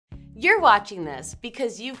You're watching this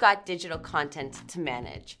because you've got digital content to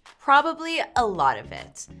manage. Probably a lot of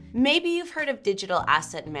it. Maybe you've heard of digital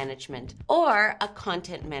asset management or a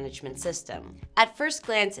content management system. At first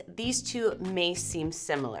glance, these two may seem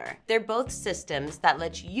similar. They're both systems that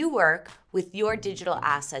let you work with your digital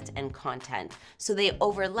assets and content, so they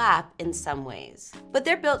overlap in some ways. But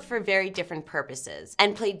they're built for very different purposes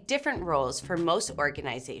and play different roles for most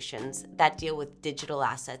organizations that deal with digital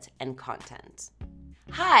assets and content.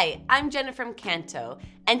 Hi, I'm Jenna from Canto,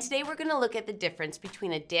 and today we're going to look at the difference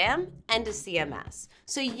between a DAM and a CMS,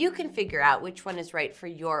 so you can figure out which one is right for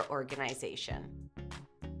your organization.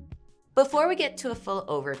 Before we get to a full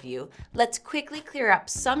overview, let's quickly clear up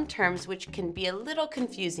some terms which can be a little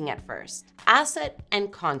confusing at first: asset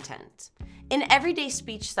and content. In everyday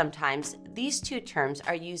speech sometimes, these two terms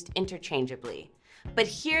are used interchangeably, but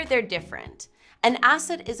here they're different. An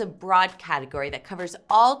asset is a broad category that covers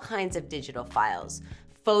all kinds of digital files: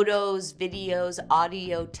 photos, videos,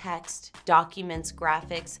 audio, text, documents,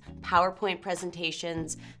 graphics, PowerPoint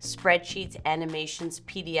presentations, spreadsheets, animations,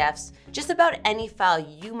 PDFs, just about any file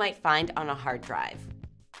you might find on a hard drive.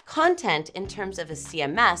 Content, in terms of a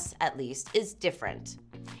CMS at least, is different.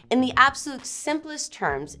 In the absolute simplest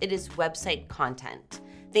terms, it is website content.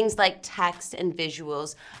 Things like text and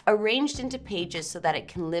visuals arranged into pages so that it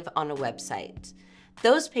can live on a website.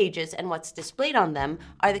 Those pages and what's displayed on them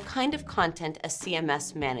are the kind of content a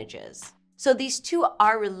CMS manages. So these two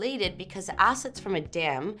are related because assets from a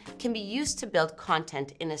DAM can be used to build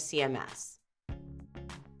content in a CMS.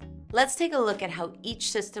 Let's take a look at how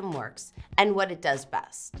each system works and what it does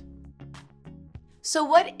best. So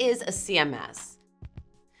what is a CMS?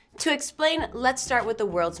 To explain, let's start with the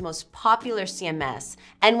world's most popular CMS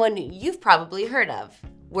and one you've probably heard of: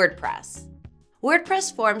 WordPress.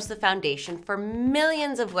 WordPress forms the foundation for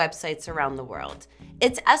millions of websites around the world.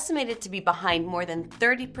 It's estimated to be behind more than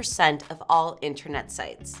 30% of all internet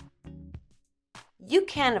sites. You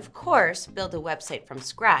can, of course, build a website from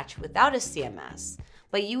scratch without a CMS,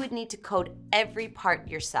 but you would need to code every part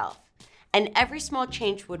yourself, and every small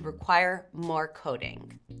change would require more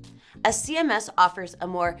coding. A CMS offers a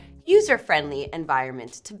more user-friendly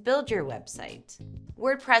environment to build your website.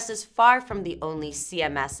 WordPress is far from the only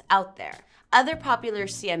CMS out there. Other popular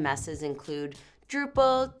CMSs include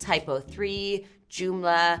Drupal, Typo3,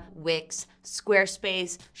 Joomla, Wix,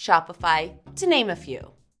 Squarespace, Shopify, to name a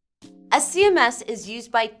few. A CMS is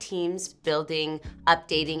used by teams building,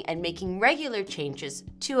 updating, and making regular changes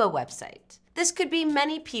to a website. This could be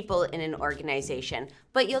many people in an organization,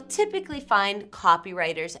 but you'll typically find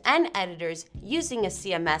copywriters and editors using a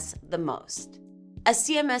CMS the most. A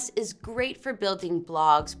CMS is great for building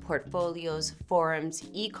blogs, portfolios, forums,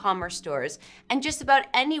 e-commerce stores, and just about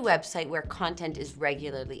any website where content is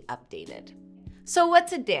regularly updated. So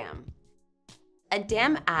what's a DAM? A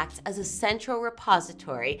DAM acts as a central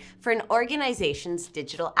repository for an organization's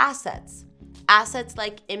digital assets. Assets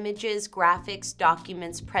like images, graphics,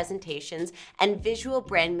 documents, presentations, and visual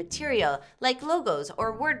brand material like logos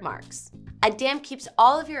or word marks. A DAM keeps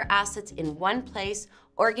all of your assets in one place,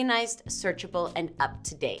 organized, searchable, and up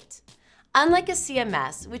to date. Unlike a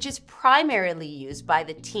CMS, which is primarily used by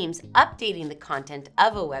the teams updating the content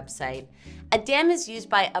of a website, a DAM is used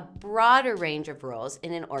by a broader range of roles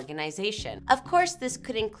in an organization. Of course, this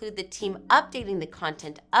could include the team updating the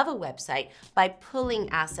content of a website by pulling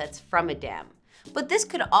assets from a DAM. But this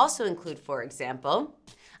could also include, for example,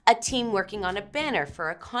 a team working on a banner for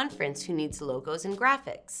a conference who needs logos and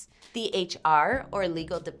graphics, the HR or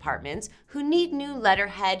legal departments who need new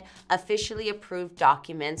letterhead, officially approved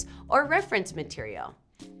documents, or reference material,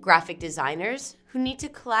 graphic designers who need to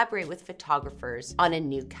collaborate with photographers on a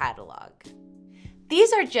new catalog.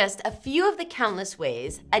 These are just a few of the countless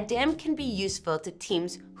ways a DAM can be useful to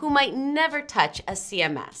teams who might never touch a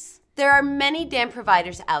CMS. There are many DAM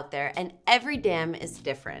providers out there, and every DAM is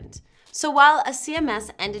different. So while a CMS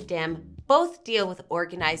and a DAM both deal with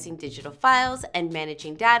organizing digital files and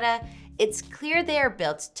managing data, it's clear they are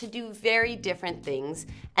built to do very different things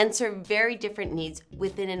and serve very different needs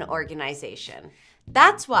within an organization.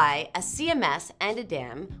 That's why a CMS and a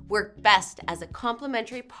DAM work best as a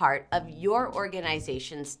complementary part of your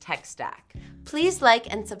organization's tech stack. Please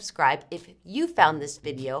like and subscribe if you found this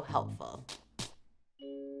video helpful.